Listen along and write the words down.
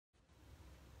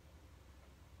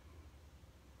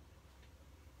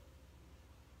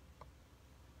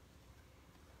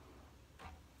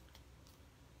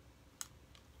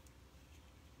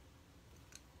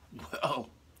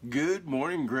Good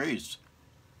morning, Grace.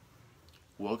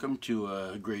 Welcome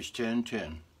to Grace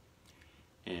 1010.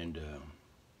 And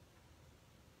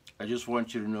I just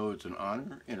want you to know it's an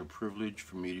honor and a privilege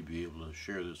for me to be able to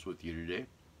share this with you today.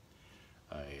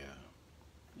 I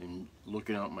am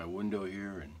looking out my window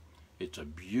here, and it's a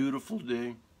beautiful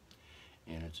day,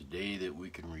 and it's a day that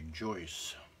we can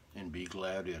rejoice and be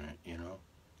glad in it, you know.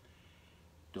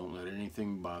 Don't let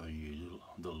anything bother you.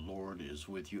 The Lord is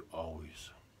with you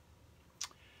always.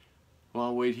 Well,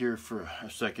 I'll wait here for a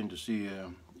second to see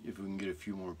if we can get a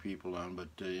few more people on. But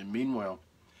meanwhile,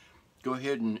 go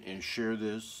ahead and share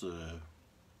this,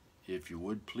 if you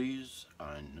would please,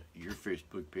 on your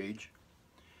Facebook page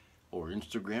or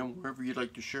Instagram, wherever you'd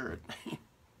like to share it.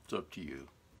 It's up to you.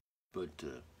 But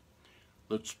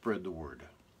let's spread the word.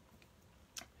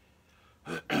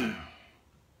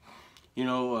 You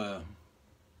know,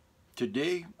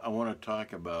 today I want to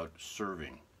talk about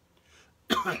serving.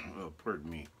 Oh, pardon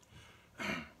me.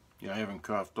 I haven't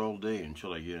coughed all day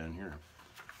until I get in here.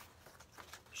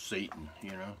 Satan,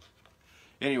 you know.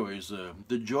 Anyways,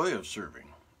 the joy of serving.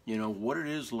 You know, what it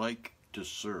is like to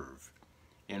serve.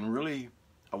 And really,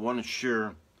 I want to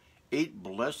share 8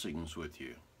 blessings with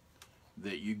you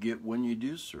that you get when you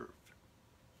do serve.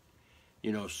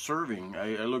 You know, serving,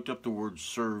 I looked up the word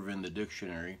serve in the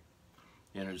dictionary,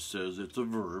 and it says it's a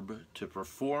verb to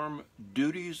perform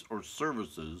duties or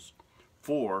services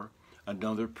for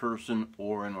another person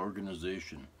or an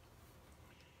organization.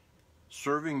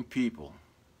 Serving people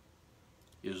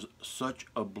is such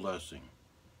a blessing.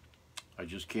 I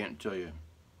just can't tell you.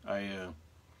 I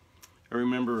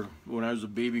remember when I was a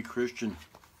baby Christian,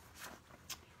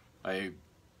 I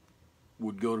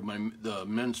would go to the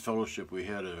men's fellowship. We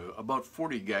had about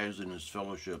 40 guys in this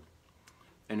fellowship,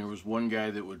 and there was one guy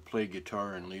that would play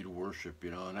guitar and lead worship, you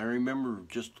know. And I remember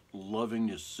just loving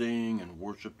to sing and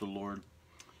worship the Lord.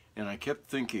 And I kept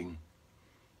thinking,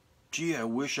 gee, I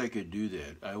wish I could do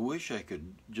that. I wish I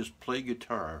could just play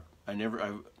guitar. I've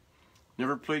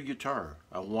never played guitar.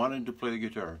 I wanted to play the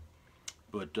guitar.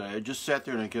 But I just sat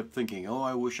there and I kept thinking, oh,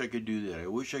 I wish I could do that. I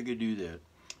wish I could do that.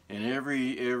 And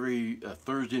every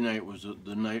Thursday night was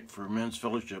the night for men's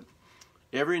fellowship.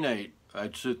 Every night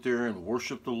I'd sit there and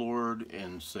worship the Lord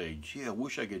and say, gee, I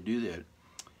wish I could do that.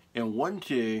 And one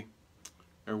day,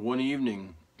 or one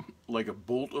evening, like a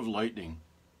bolt of lightning,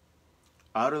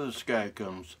 out of the sky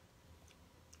comes,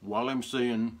 while I'm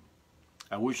saying,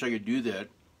 I wish I could do that,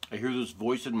 I hear this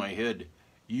voice in my head,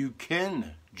 you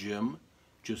can, Jim,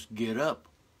 just get up.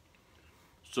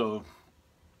 So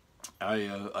I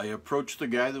approached the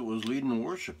guy that was leading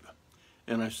worship,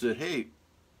 and I said, hey,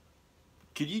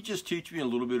 could you just teach me a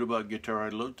little bit about guitar?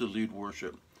 I'd love to lead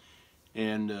worship.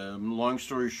 And long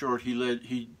story short,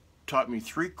 he taught me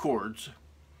 3 chords.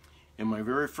 And my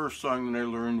very first song that I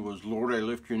learned was Lord, I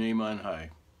Lift Your Name on High.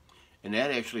 And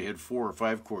that actually had 4 or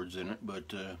 5 chords in it,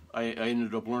 but I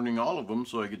ended up learning all of them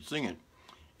so I could sing it.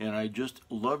 And I just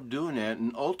loved doing that,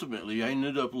 and ultimately I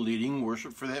ended up leading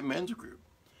worship for that men's group.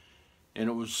 And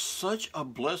it was such a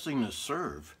blessing to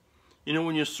serve. You know,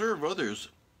 when you serve others,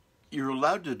 you're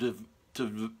allowed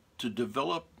to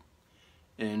develop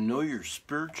and know your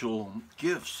spiritual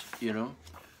gifts, you know.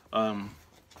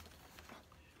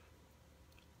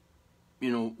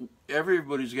 You know,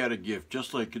 everybody's got a gift,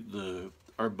 just like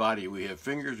our body. We have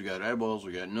fingers, we got eyeballs,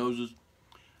 we got nose,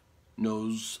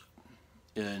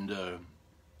 and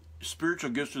spiritual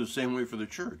gifts are the same way for the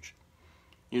church.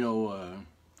 You know,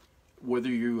 whether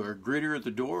you are a greeter at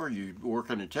the door, you work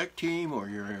on a tech team, or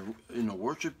you're in a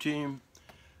worship team,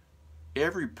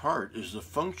 every part is a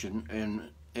function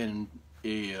and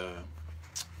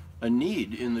a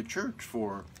need in the church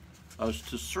for us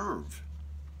to serve.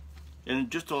 And it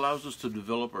just allows us to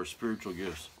develop our spiritual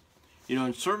gifts. You know,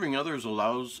 and serving others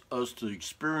allows us to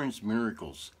experience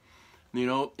miracles. You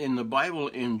know, in the Bible,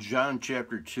 in John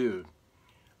chapter 2,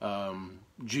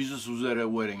 Jesus was at a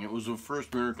wedding. It was the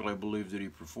first miracle, I believe, that he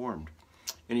performed.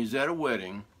 And he's at a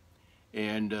wedding,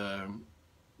 and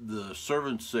the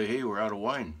servants say, hey, we're out of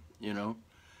wine, you know.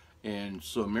 And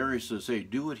so Mary says, hey,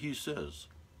 do what he says,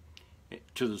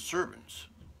 to the servants.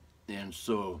 And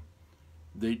so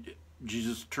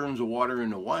Jesus turns the water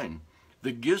into wine.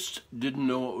 The guests didn't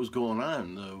know what was going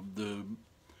on.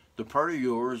 The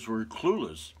partygoers were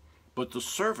clueless. But the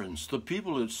servants, the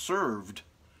people that served,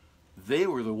 they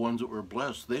were the ones that were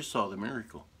blessed. They saw the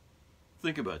miracle.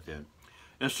 Think about that.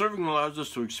 And serving allows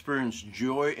us to experience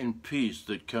joy and peace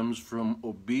that comes from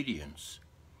obedience.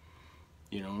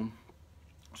 You know,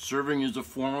 serving is a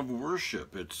form of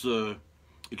worship. It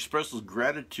expresses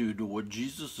gratitude to what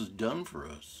Jesus has done for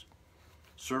us.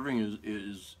 Serving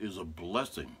is a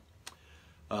blessing.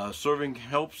 Serving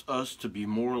helps us to be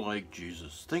more like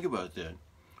Jesus. Think about that.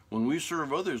 When we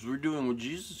serve others, we're doing what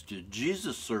Jesus did.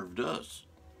 Jesus served us.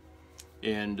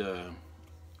 And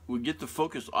we get the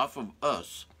focus off of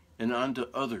us and onto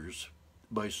others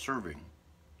by serving.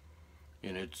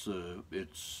 And it's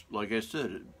like I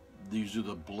said, these are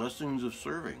the blessings of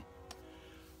serving.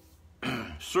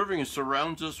 Serving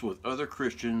surrounds us with other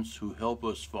Christians who help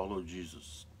us follow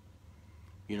Jesus.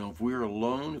 You know, if we're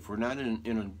alone, if we're not in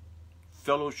a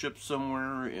fellowship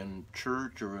somewhere, in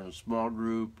church or in a small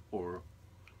group, or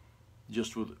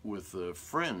just with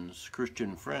friends,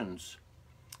 Christian friends,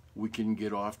 we can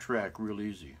get off track real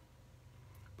easy.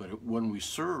 But when we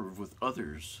serve with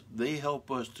others, they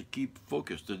help us to keep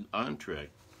focused and on track.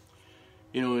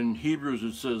 You know, in Hebrews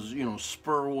it says, you know,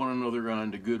 spur one another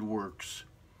on to good works.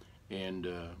 And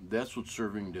that's what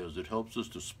serving does. It helps us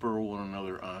to spur one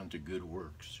another on to good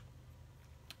works.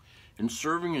 And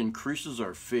serving increases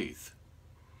our faith.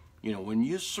 You know, when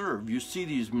you serve, you see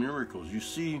these miracles. You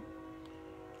see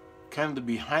kind of the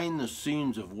behind the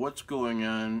scenes of what's going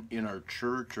on in our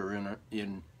church or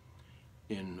in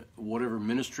whatever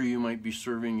ministry you might be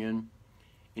serving in,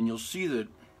 and you'll see that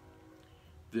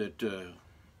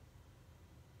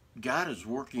God is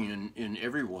working in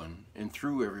everyone and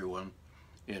through everyone,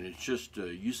 and it's just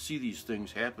you see these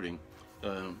things happening.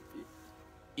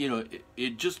 You know,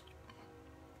 it just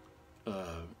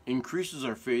increases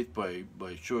our faith by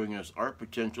showing us our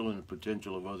potential and the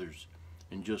potential of others,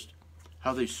 and just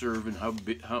how they serve and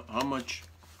how much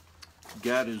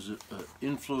God has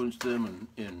influenced them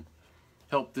and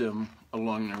helped them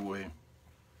along their way.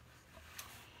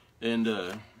 And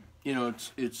you know,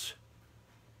 it's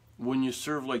when you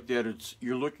serve like that,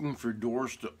 you're looking for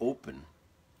doors to open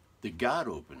that God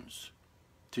opens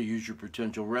to use your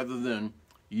potential, rather than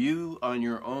you on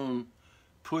your own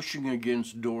pushing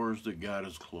against doors that God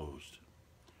has closed.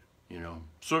 You know,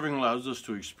 serving allows us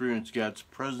to experience God's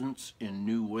presence in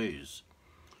new ways.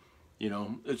 You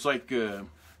know, it's like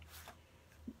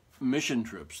mission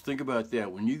trips. Think about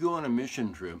that. When you go on a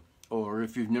mission trip, or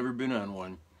if you've never been on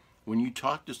one, when you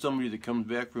talk to somebody that comes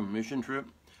back from a mission trip,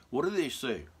 what do they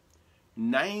say?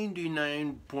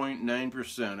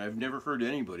 99.9%, I've never heard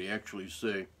anybody actually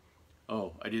say,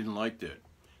 oh, I didn't like that.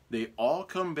 They all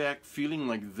come back feeling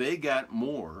like they got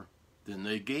more than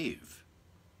they gave.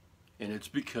 And it's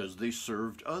because they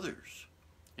served others.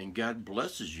 And God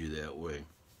blesses you that way.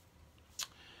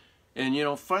 And, you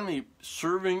know, finally,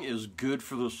 serving is good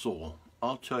for the soul.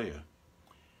 I'll tell you.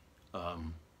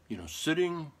 You know,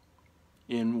 sitting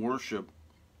in worship,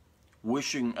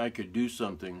 wishing I could do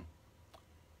something,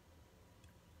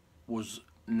 was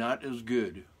not as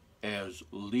good as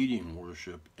leading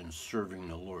worship and serving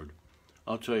the Lord.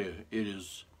 I'll tell you, it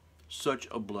is such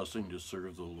a blessing to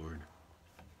serve the Lord.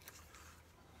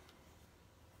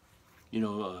 You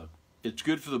know, it's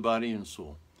good for the body and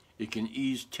soul. It can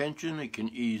ease tension, it can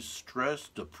ease stress,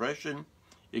 depression.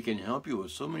 It can help you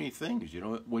with so many things, you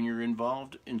know, when you're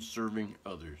involved in serving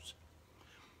others.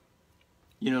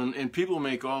 You know, and people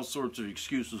make all sorts of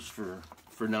excuses for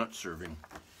not serving.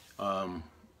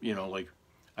 You know, like,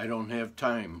 I don't have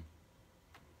time.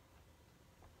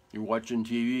 You're watching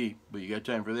TV, but you got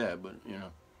time for that. But, you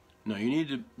know, no, you need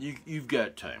to, you've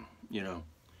got time, you know.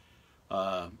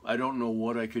 I don't know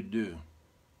what I could do.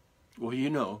 Well, you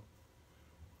know,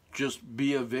 just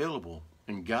be available,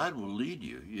 and God will lead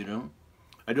you, you know.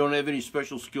 I don't have any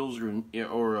special skills or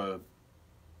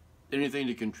anything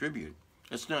to contribute.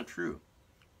 That's not true.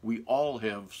 We all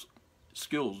have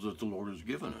skills that the Lord has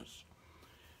given us.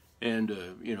 And,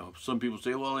 you know, some people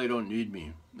say, well, they don't need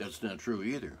me. That's not true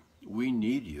either. We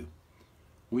need you.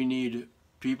 We need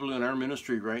people in our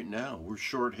ministry right now. We're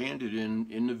short-handed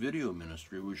in the video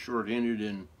ministry. We're short-handed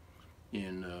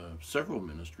in several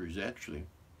ministries, actually.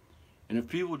 And if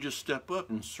people just step up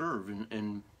and serve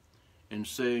and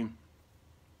say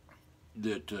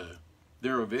that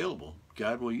they're available,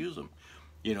 God will use them.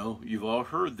 You know, you've all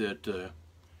heard that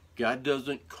God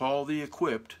doesn't call the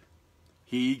equipped,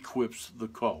 He equips the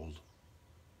called.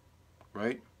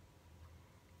 Right?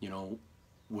 You know,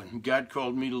 when God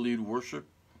called me to lead worship,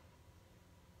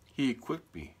 He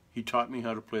equipped me. He taught me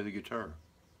how to play the guitar.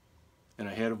 And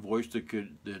I had a voice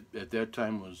that at that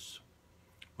time was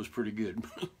pretty good.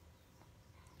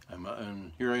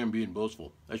 And here I am being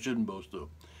boastful. I shouldn't boast, though.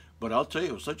 But I'll tell you,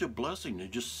 it was such a blessing to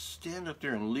just stand up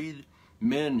there and lead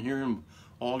men, hear them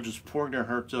all just pouring their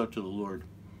hearts out to the Lord.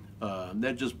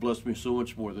 That just blessed me so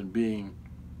much more than being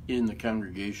in the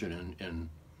congregation and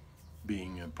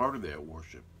being a part of that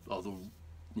worship. Although,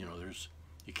 you know,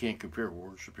 you can't compare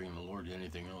worshiping the Lord to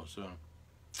anything else. So,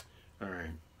 all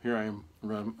right, here I am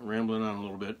rambling on a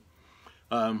little bit.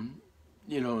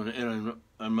 you know, and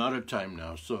I'm out of time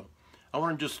now, so I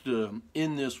want to just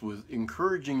end this with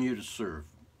encouraging you to serve.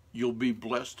 You'll be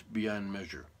blessed beyond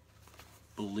measure.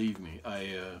 Believe me,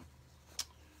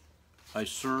 I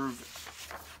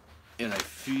serve, and I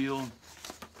feel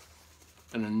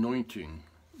an anointing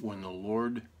when the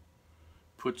Lord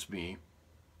puts me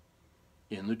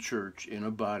in the church, in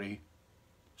a body,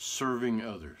 serving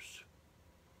others.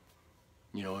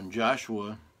 You know, in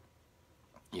Joshua,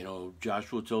 you know,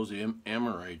 Joshua tells the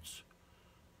Amorites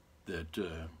that,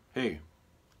 hey,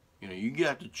 you know, you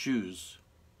got to choose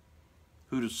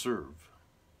who to serve.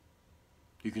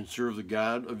 You can serve the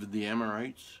God of the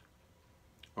Amorites,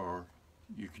 or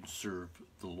you can serve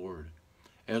the Lord.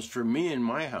 As for me and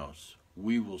my house,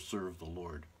 we will serve the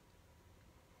Lord.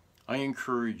 I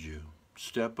encourage you,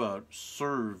 step out,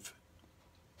 serve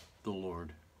the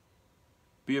Lord.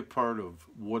 Be a part of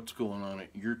what's going on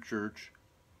at your church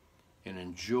and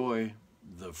enjoy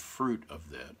the fruit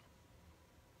of that.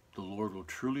 The Lord will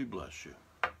truly bless you.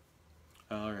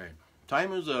 All right,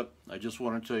 time is up. I just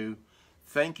want to tell you,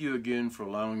 thank you again for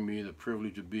allowing me the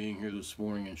privilege of being here this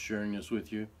morning and sharing this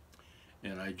with you.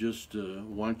 And I just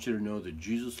want you to know that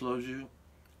Jesus loves you,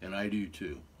 and I do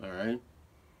too. All right?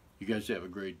 You guys have a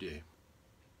great day.